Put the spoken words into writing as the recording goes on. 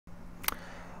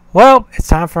Well, it's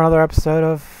time for another episode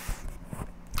of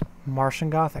Martian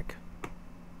Gothic.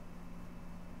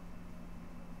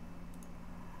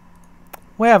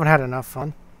 We haven't had enough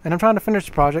fun, and I'm trying to finish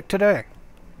the project today.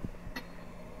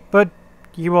 But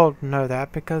you won't know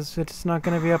that because it's not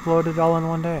going to be uploaded all in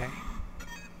one day.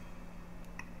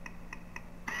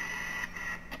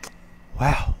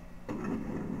 Wow.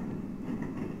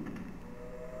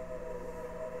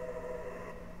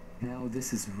 Now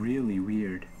this is really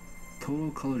weird.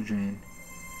 Total color drain,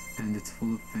 and it's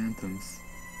full of phantoms.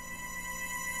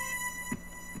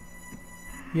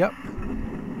 Yep.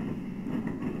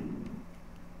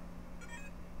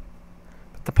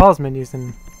 But the pause menu's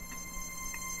in.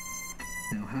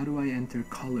 Now how do I enter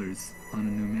colors on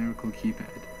a numerical keypad?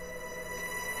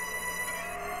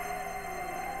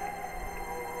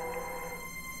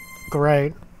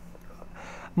 Great.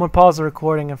 I'm going to pause the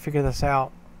recording and figure this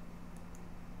out.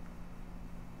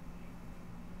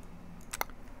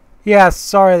 Yeah,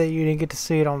 sorry that you didn't get to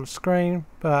see it on the screen,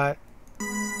 but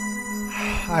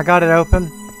I got it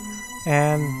open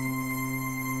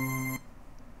and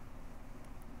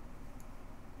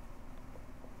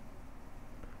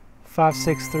five,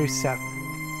 6, 3, 7.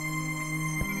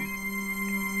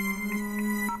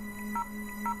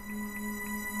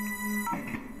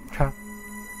 Okay.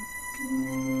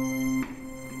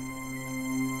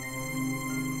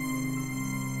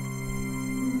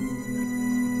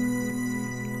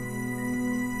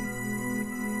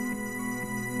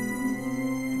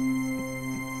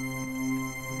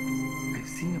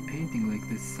 Like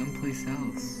this someplace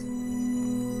else.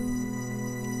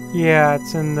 Yeah,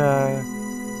 it's in the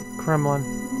Kremlin.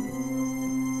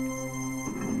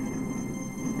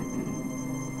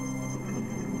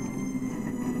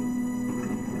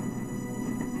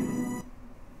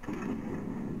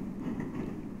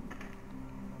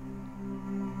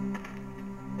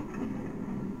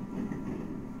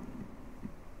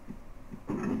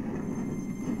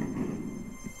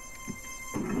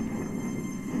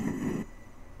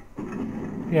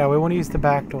 Yeah, we want to use the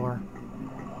back door.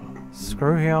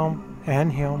 Screw him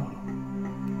and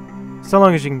him. So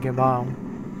long as you can get by him.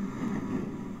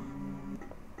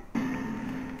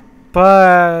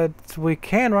 But we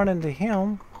can run into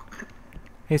him.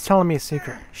 He's telling me a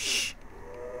secret. Shh.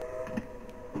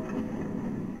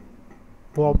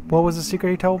 Well, what was the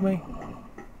secret he told me?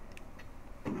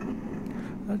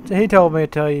 He told me to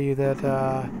tell you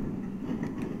that,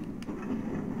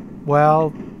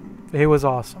 well, he was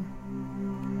awesome.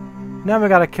 Now we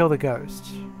gotta kill the ghosts.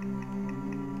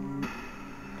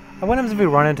 What happens if we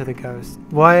run into the ghost?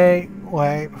 Wait,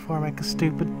 before I make a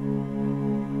stupid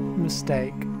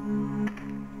mistake.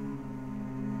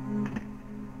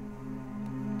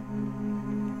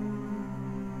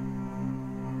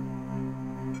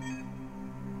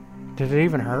 Did it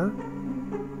even hurt?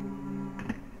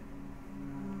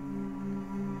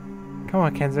 Come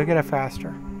on, Kenzo, get it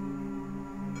faster.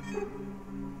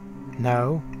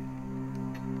 No.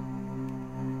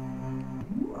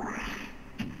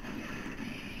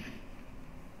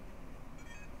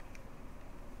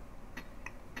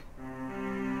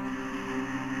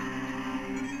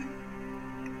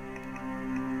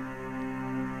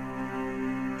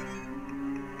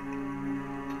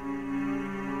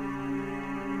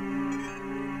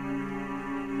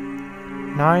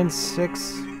 Nine,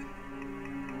 6,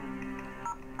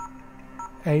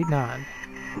 8, 9.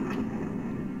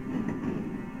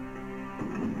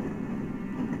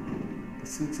 The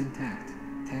suit's intact.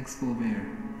 Tank's full of air.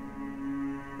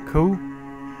 Cool.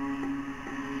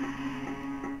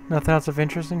 Nothing else of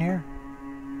interest in here?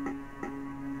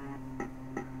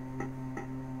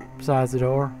 Besides the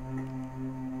door.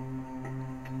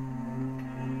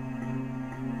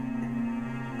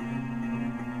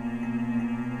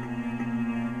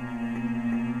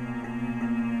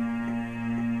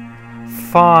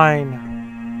 Fine.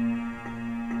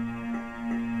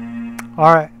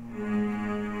 Alright.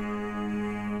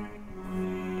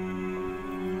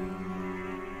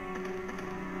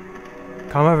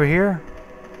 Come over here.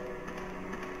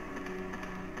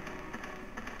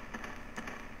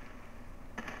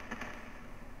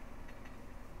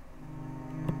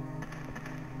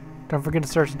 Don't forget to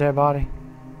search the dead body.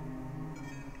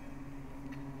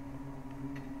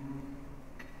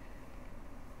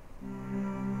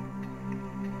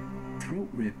 Throat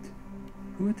ripped.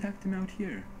 Who attacked him out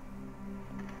here?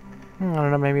 I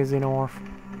don't know, maybe a xenomorph.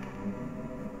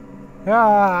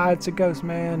 Ah, it's a ghost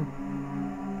man.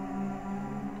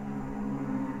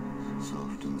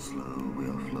 Soft and slow, we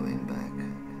are flowing back,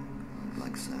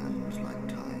 like sands, like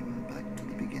time, back to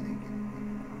the beginning.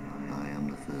 I am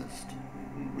the first,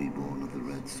 reborn of the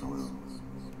red soil.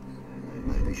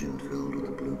 My vision filled with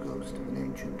the blue ghost of an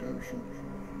ancient motion.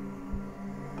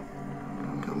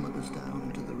 Come with us down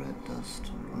into the red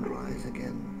dust and rise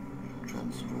again,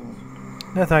 transformed.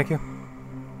 No, thank you.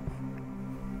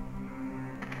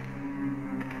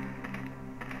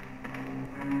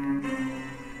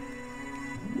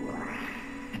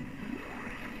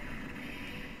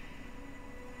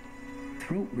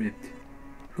 Throat ripped.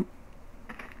 Who?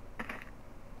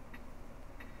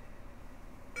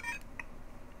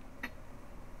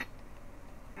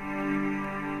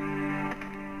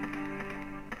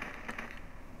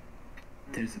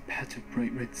 There's a patch of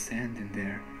bright red sand in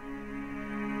there.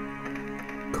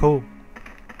 Cool.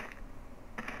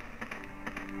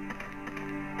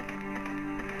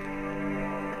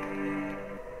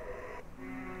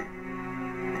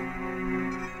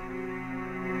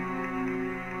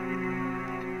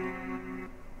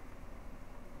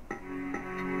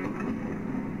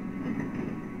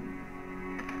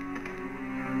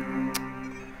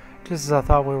 Just as I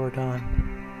thought we were done.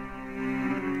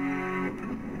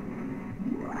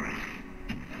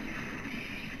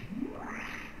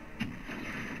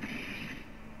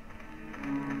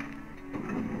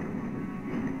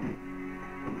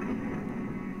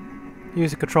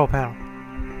 Use the control panel.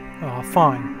 Oh,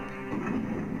 fine.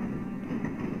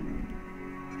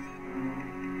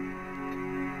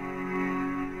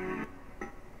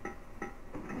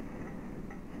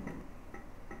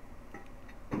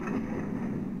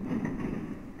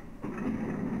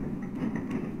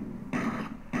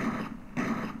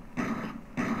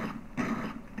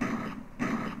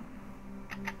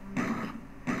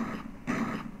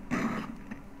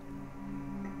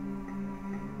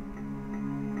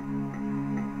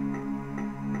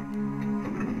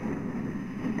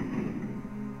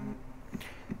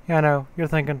 Yeah, I know. You're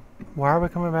thinking, why are we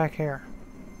coming back here?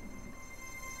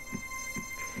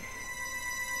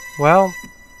 Well,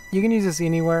 you can use this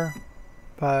anywhere,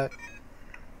 but...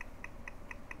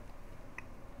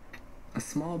 A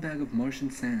small bag of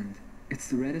Martian sand. It's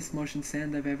the reddest Martian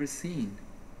sand I've ever seen.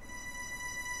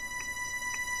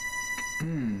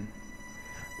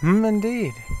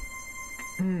 indeed.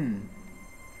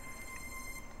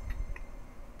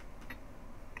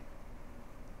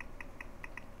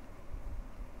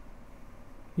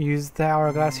 Use the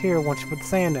hourglass here once you put the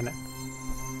sand in it.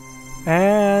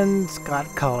 And it's got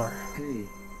color. Hey,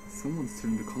 someone's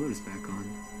turned the colors back on.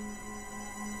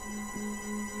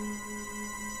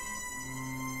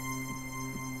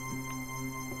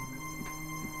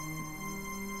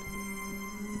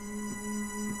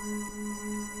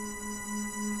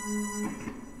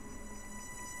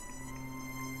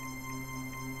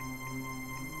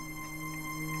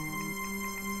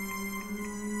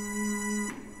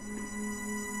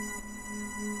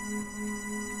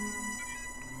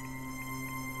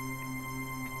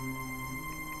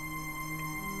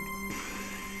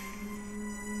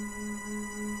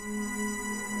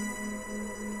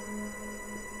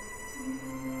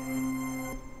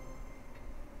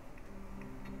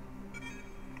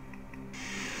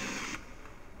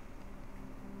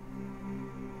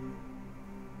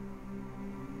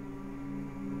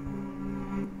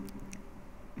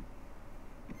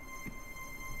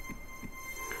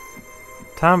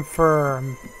 Time for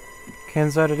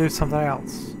Kenzo to do something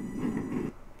else.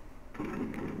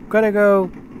 Gotta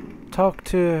go talk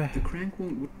to... The crank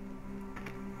won't...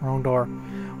 Wrong door.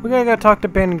 We gotta go talk to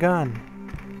Ben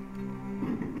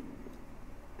Gunn.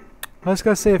 Let's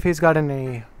go see if he's got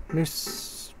any new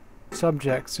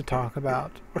subjects to talk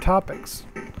about. Or topics.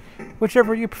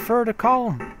 Whichever you prefer to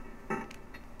call them.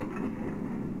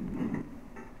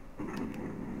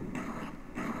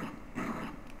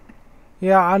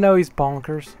 Yeah, I know he's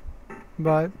bonkers,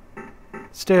 but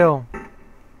still.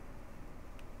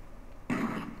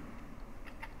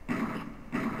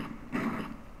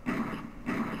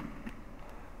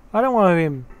 I don't want to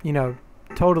be, you know,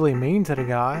 totally mean to the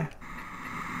guy.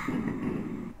 I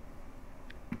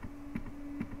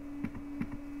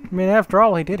mean, after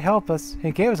all, he did help us.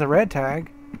 He gave us a red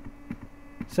tag.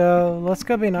 So, let's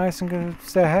go be nice and go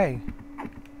say hey.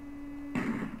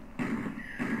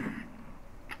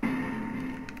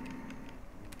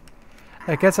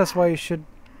 I guess that's why you should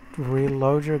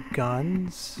reload your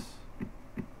guns.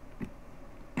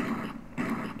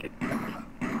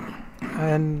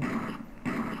 And...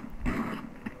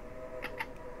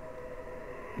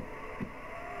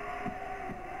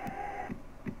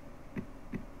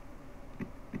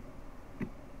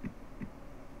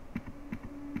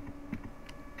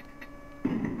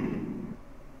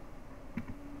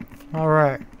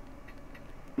 Alright.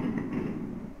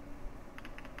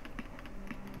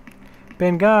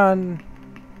 Ben Gunn!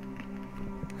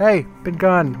 Hey, Ben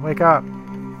Gunn, wake up.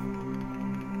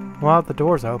 Well, the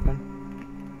door's open.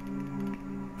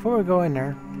 Before we go in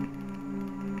there,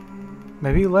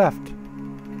 maybe you left.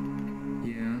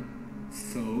 Yeah,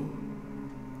 so?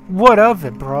 What of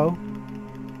it, bro?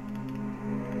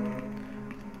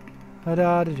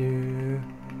 Da-da-da-doo.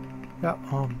 Yeah,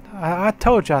 I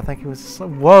told you I think he was asleep.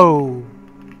 Whoa!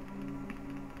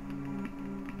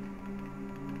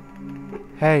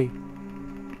 Hey.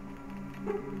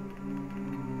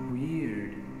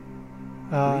 Weird.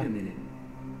 Wait a minute.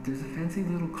 There's a fancy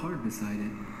little card beside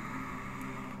it.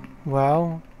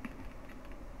 Well...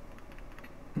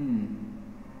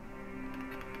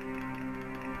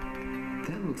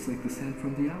 That looks like the sand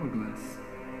from the hourglass.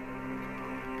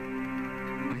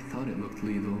 I thought it looked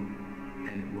legal,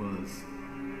 and it was.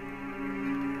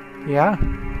 Yeah?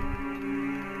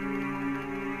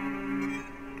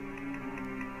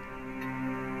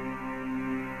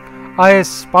 I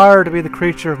aspire to be the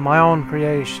creature of my own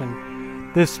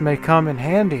creation. This may come in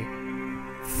handy.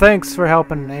 Thanks for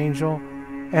helping, Angel.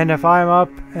 And if I'm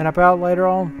up and about later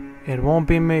on, it won't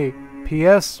be me.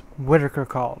 P.S. Whitaker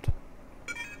called.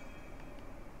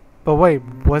 But wait,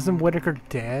 wasn't Whitaker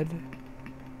dead?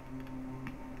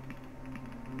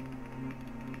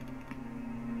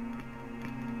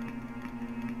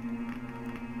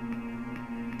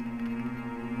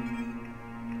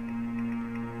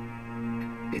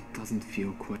 It doesn't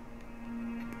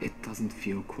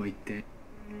feel quite dead.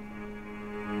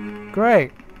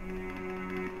 Great.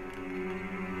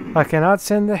 I cannot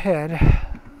send the head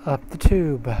up the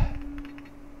tube.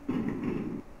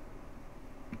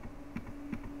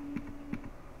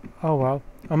 Oh well,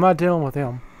 I'm not dealing with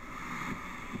him.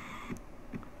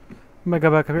 I'm gonna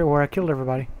go back up here where I killed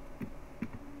everybody.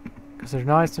 Because they're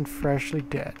nice and freshly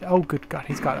dead. Oh good God,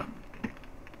 he's got him.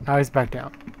 Now he's back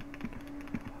down.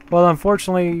 Well,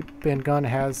 unfortunately, Ben Gunn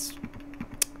has...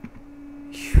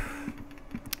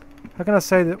 How can I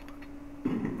say that?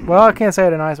 Well, I can't say it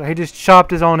in a nice way. He just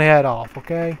chopped his own head off,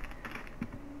 okay?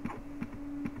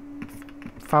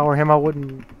 If I were him, I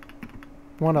wouldn't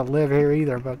want to live here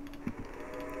either, but...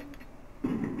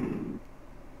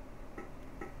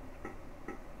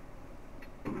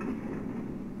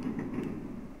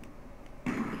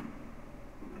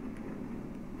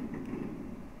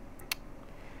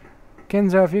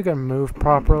 Kenzo, if you can move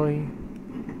properly.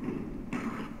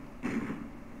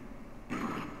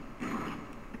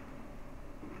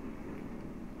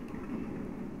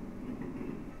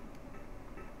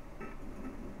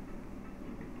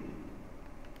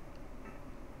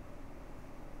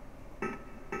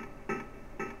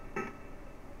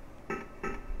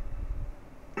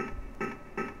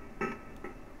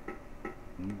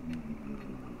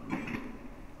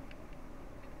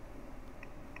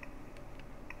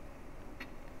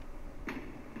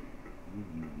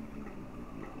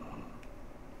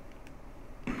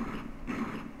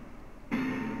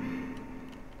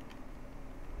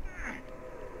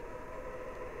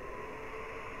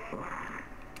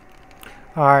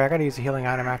 Alright, I gotta use a healing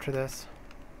item after this.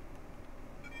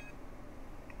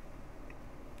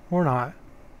 Or not.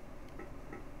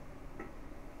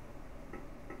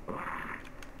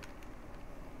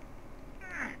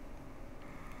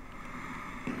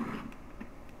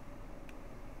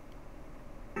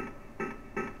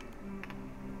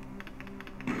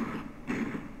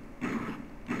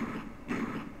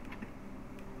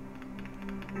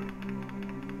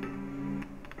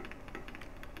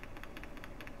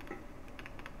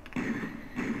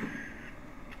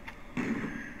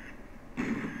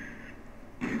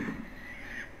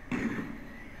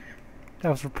 That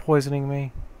was for poisoning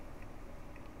me.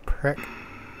 Prick.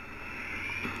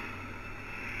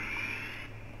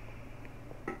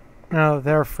 No,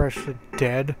 they're freshly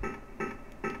dead.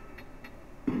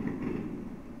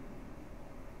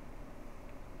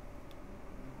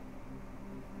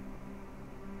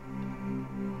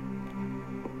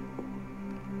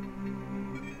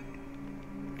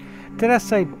 Did I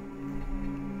say...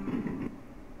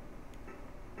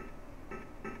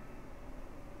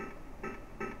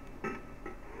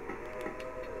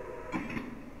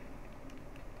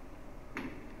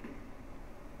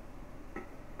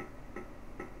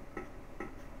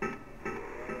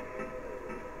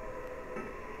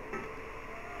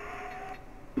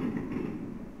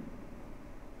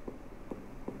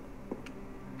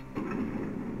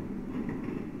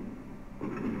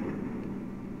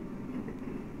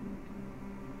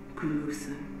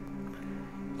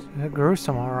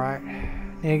 Gruesome, alright.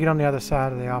 Need to get on the other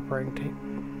side of the operating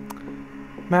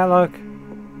team. Matlock.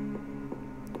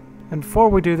 And before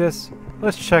we do this,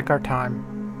 let's check our time.